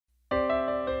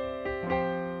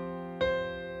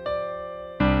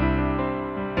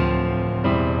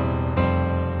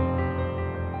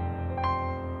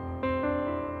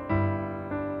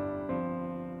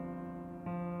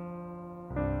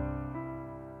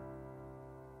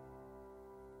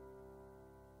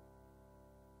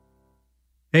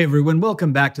Hey everyone,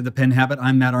 welcome back to The Pen Habit.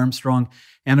 I'm Matt Armstrong,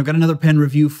 and I've got another pen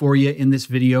review for you in this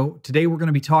video. Today we're going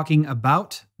to be talking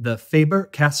about the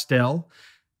Faber-Castell.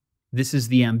 This is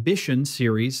the Ambition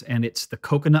series, and it's the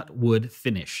coconut wood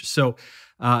finish. So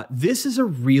this is a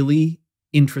really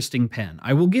interesting pen.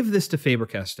 I will give this to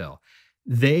Faber-Castell.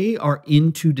 They are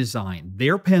into design.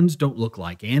 Their pens don't look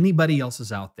like anybody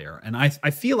else's out there, and I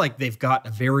feel like they've got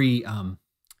a very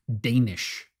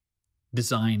Danish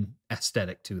design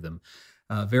aesthetic to them.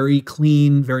 Very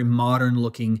clean, very modern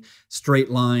looking, straight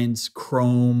lines,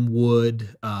 chrome,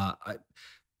 wood.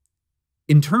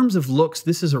 In terms of looks,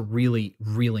 this is a really,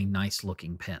 really nice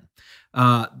looking pen.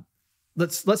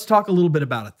 Let's talk a little bit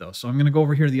about it though. So I'm going to go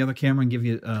over here to the other camera and give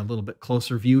you a little bit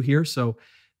closer view here. So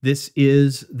this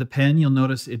is the pen. You'll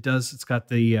notice it's got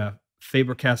the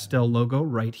Faber-Castell logo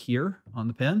right here on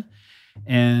the pen,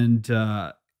 and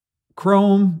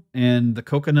chrome and the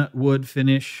coconut wood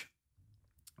finish.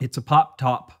 It's a pop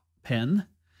top pen.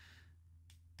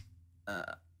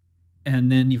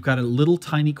 And then you've got a little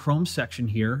tiny chrome section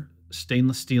here,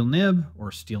 stainless steel nib,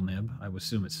 or steel nib. I would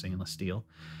assume it's stainless steel.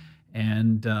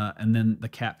 And then the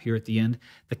cap here at the end.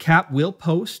 The cap will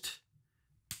post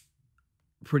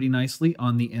pretty nicely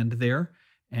on the end there.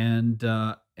 And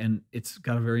it's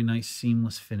got a very nice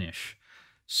seamless finish.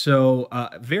 So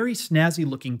very snazzy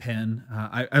looking pen.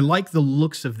 I like the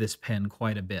looks of this pen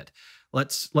quite a bit.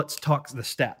 Let's talk the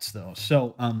stats though.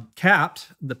 So capped,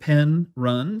 the pen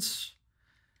runs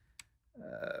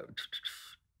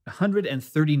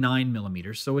 139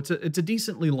 millimeters. So it's a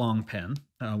decently long pen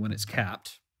when it's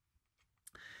capped.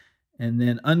 And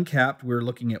then uncapped, we're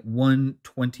looking at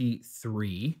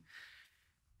 123.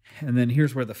 And then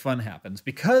here's where the fun happens.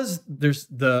 Because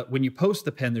when you post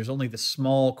the pen, there's only the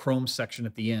small chrome section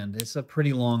at the end. It's a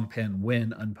pretty long pen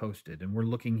when unposted. And we're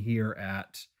looking here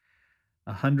at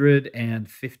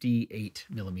 158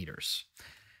 millimeters.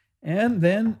 And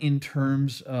then in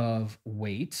terms of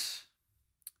weight,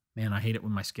 man, I hate it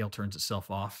when my scale turns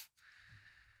itself off.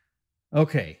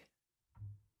 Okay.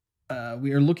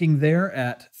 We are looking there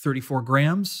at 34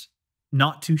 grams.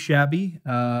 Not too shabby.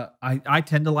 I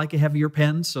tend to like a heavier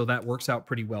pen, so that works out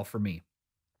pretty well for me.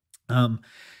 In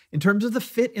terms of the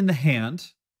fit in the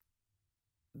hand,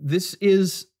 this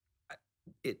is,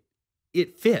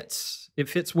 it fits. It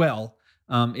fits well.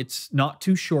 It's not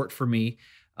too short for me.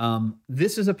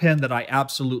 This is a pen that I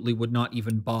absolutely would not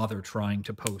even bother trying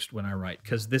to post when I write,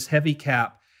 because this heavy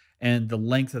cap and the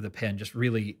length of the pen just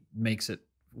really makes it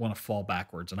want to fall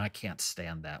backwards, and I can't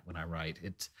stand that when I write.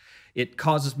 It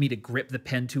causes me to grip the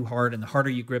pen too hard, and the harder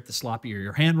you grip, the sloppier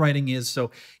your handwriting is.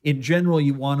 So in general,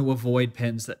 you want to avoid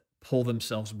pens that pull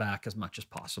themselves back as much as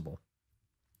possible.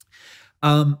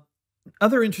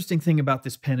 Other interesting thing about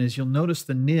this pen is you'll notice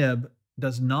the nib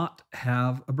does not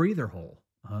have a breather hole.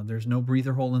 There's no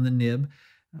breather hole in the nib.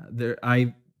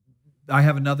 I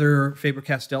have another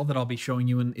Faber-Castell that I'll be showing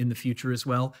you in the future as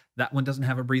well. That one doesn't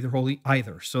have a breather hole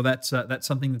either. So that's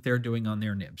something that they're doing on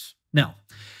their nibs. Now,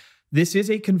 this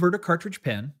is a converter cartridge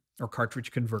pen, or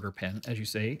cartridge converter pen, as you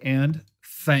say, and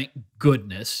thank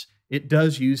goodness it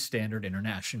does use standard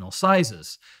international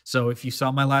sizes. So if you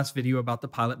saw my last video about the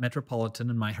Pilot Metropolitan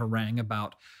and my harangue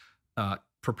about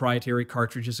proprietary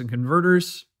cartridges and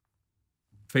converters,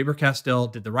 Faber-Castell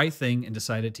did the right thing and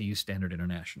decided to use standard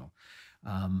international.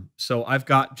 So I've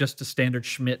got just a standard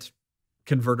Schmidt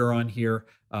converter on here.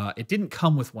 It didn't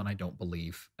come with one, I don't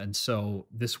believe. And so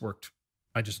this worked.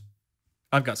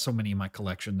 I've got so many in my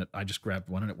collection that I just grabbed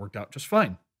one and it worked out just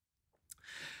fine.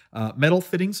 Metal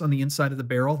fittings on the inside of the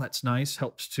barrel. That's nice.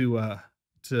 Helps to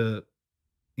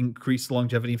increase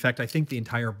longevity. In fact, I think the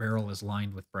entire barrel is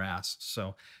lined with brass.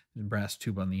 So there's a brass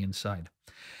tube on the inside.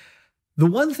 The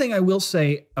one thing I will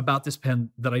say about this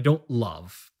pen that I don't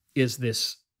love is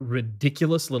this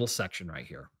ridiculous little section right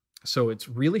here. So it's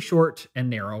really short and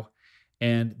narrow,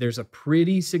 and there's a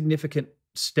pretty significant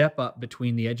step up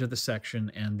between the edge of the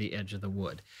section and the edge of the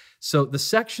wood. So the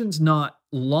section's not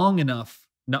long enough,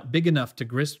 not big enough to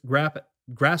grasp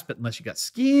it unless you got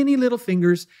skinny little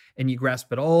fingers and you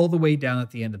grasp it all the way down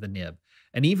at the end of the nib.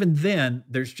 And even then,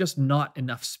 there's just not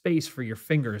enough space for your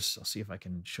fingers. I'll see if I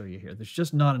can show you here. There's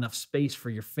just not enough space for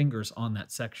your fingers on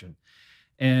that section.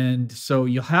 And so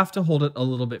you'll have to hold it a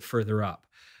little bit further up.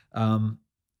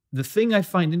 The thing I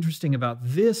find interesting about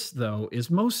this, though, is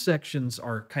most sections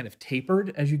are kind of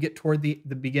tapered as you get toward the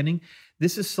beginning.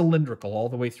 This is cylindrical all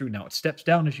the way through. Now, it steps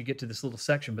down as you get to this little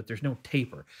section, but there's no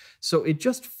taper. So it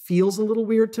just feels a little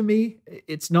weird to me.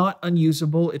 It's not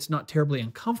unusable. It's not terribly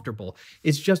uncomfortable.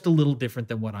 It's just a little different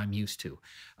than what I'm used to.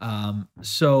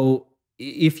 So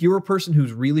if you're a person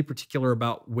who's really particular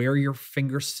about where your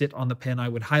fingers sit on the pen, I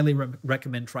would highly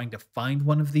recommend trying to find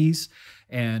one of these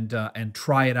and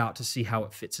try it out to see how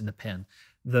it fits in the pen.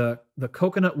 The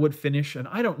coconut wood finish, and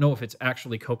I don't know if it's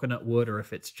actually coconut wood or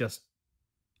if it's just,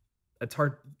 it's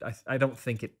hard. I don't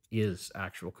think it is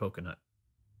actual coconut,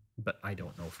 but I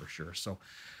don't know for sure. So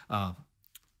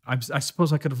I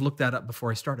suppose I could have looked that up before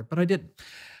I started, but I didn't.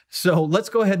 So let's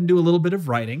go ahead and do a little bit of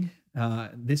writing.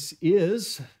 This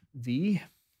is the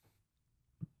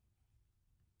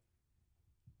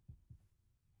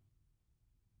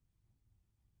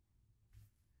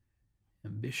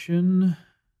Ambition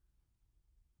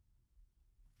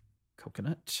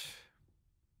Coconut.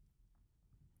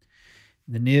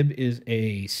 The nib is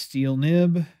a steel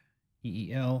nib,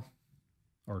 EEL,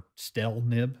 or Stell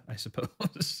nib, I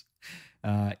suppose,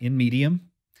 in medium.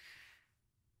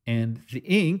 And the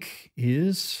ink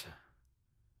is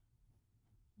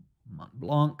Mont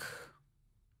Blanc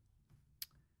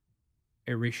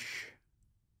Irish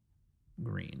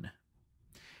Green.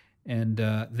 And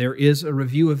there is a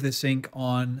review of this ink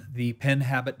on the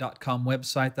penhabit.com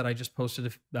website that I just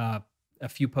posted a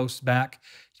few posts back.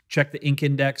 Check the ink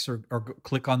index or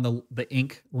click on the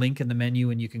ink link in the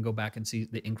menu and you can go back and see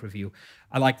the ink review.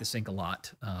 I like this ink a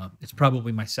lot. It's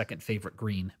probably my second favorite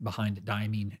green behind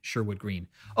Diamine Sherwood Green.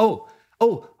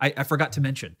 I forgot to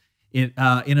mention. In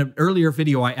an earlier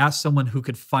video, I asked someone who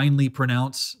could finally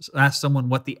asked someone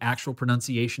what the actual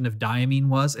pronunciation of diamine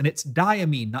was, and it's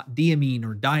diamine, not diamine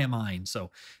or diamine, so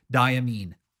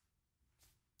diamine.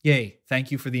 Yay,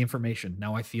 thank you for the information.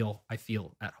 Now I feel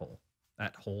at whole.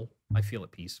 I feel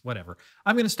at peace, whatever.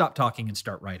 I'm going to stop talking and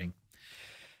start writing.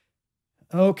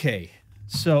 Okay,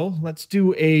 so let's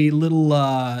do a little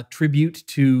tribute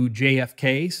to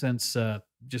JFK since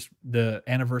just the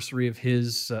anniversary of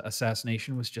his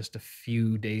assassination was just a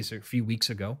few days or a few weeks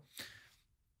ago.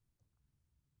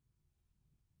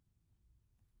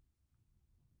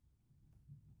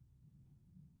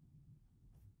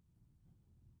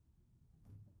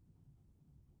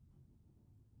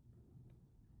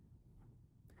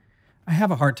 I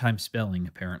have a hard time spelling,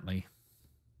 apparently.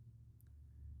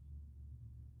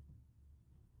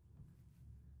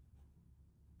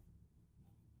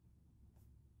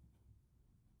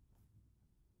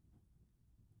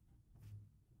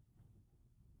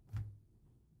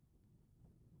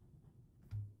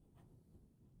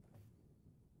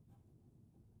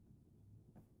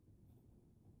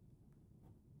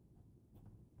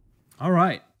 All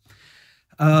right.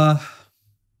 Let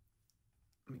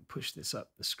me push this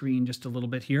up the screen just a little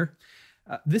bit here.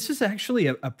 This is actually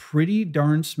a pretty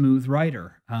darn smooth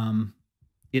writer.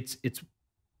 It's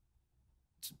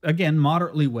again,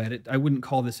 moderately wet. I wouldn't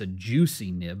call this a juicy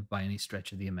nib by any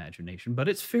stretch of the imagination, but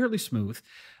it's fairly smooth.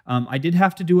 I did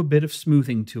have to do a bit of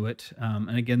smoothing to it.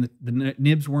 And again, the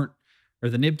nibs weren't, or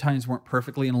the nib tines weren't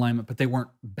perfectly in alignment, but they weren't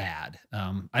bad.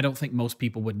 I don't think most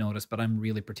people would notice, but I'm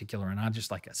really particular, and I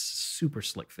just like a super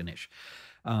slick finish.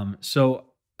 So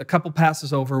a couple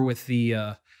passes over with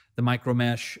the micro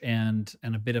mesh and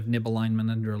a bit of nib alignment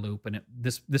under a loop, and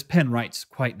this pen writes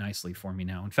quite nicely for me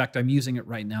now. In fact, I'm using it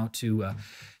right now to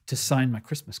sign my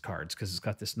Christmas cards because it's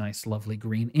got this nice, lovely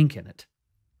green ink in it.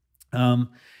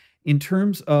 In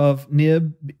terms of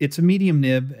nib, it's a medium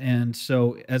nib, and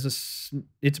so it's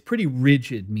a pretty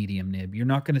rigid medium nib. You're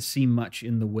not going to see much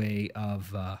in the way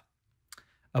of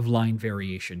line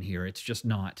variation here. It's just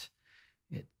not.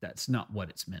 That's not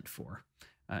what it's meant for.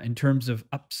 In terms of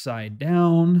upside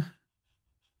down,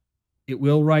 it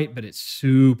will write, but it's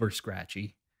super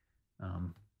scratchy.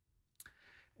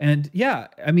 And yeah,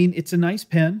 I mean, it's a nice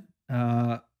pen.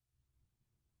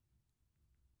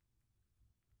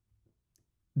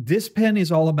 This pen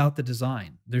is all about the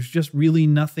design. There's just really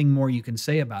nothing more you can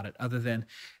say about it other than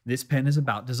this pen is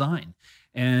about design.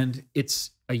 And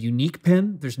it's a unique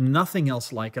pen. There's nothing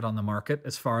else like it on the market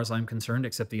as far as I'm concerned,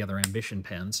 except the other Ambition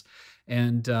pens.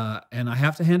 And I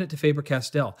have to hand it to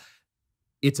Faber-Castell.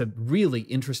 It's a really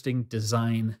interesting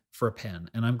design for a pen.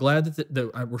 And I'm glad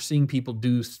that we're seeing people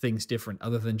do things different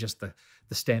other than just the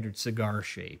standard cigar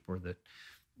shape or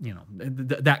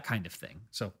that kind of thing.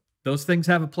 So those things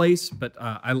have a place, but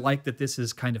I like that this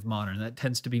is kind of modern. That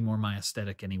tends to be more my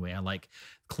aesthetic anyway. I like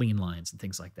clean lines and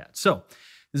things like that. So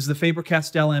this is the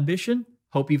Faber-Castell Ambition.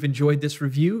 Hope you've enjoyed this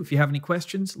review. If you have any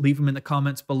questions, leave them in the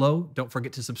comments below. Don't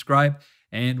forget to subscribe,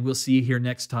 and we'll see you here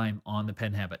next time on The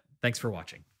Pen Habit. Thanks for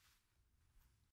watching.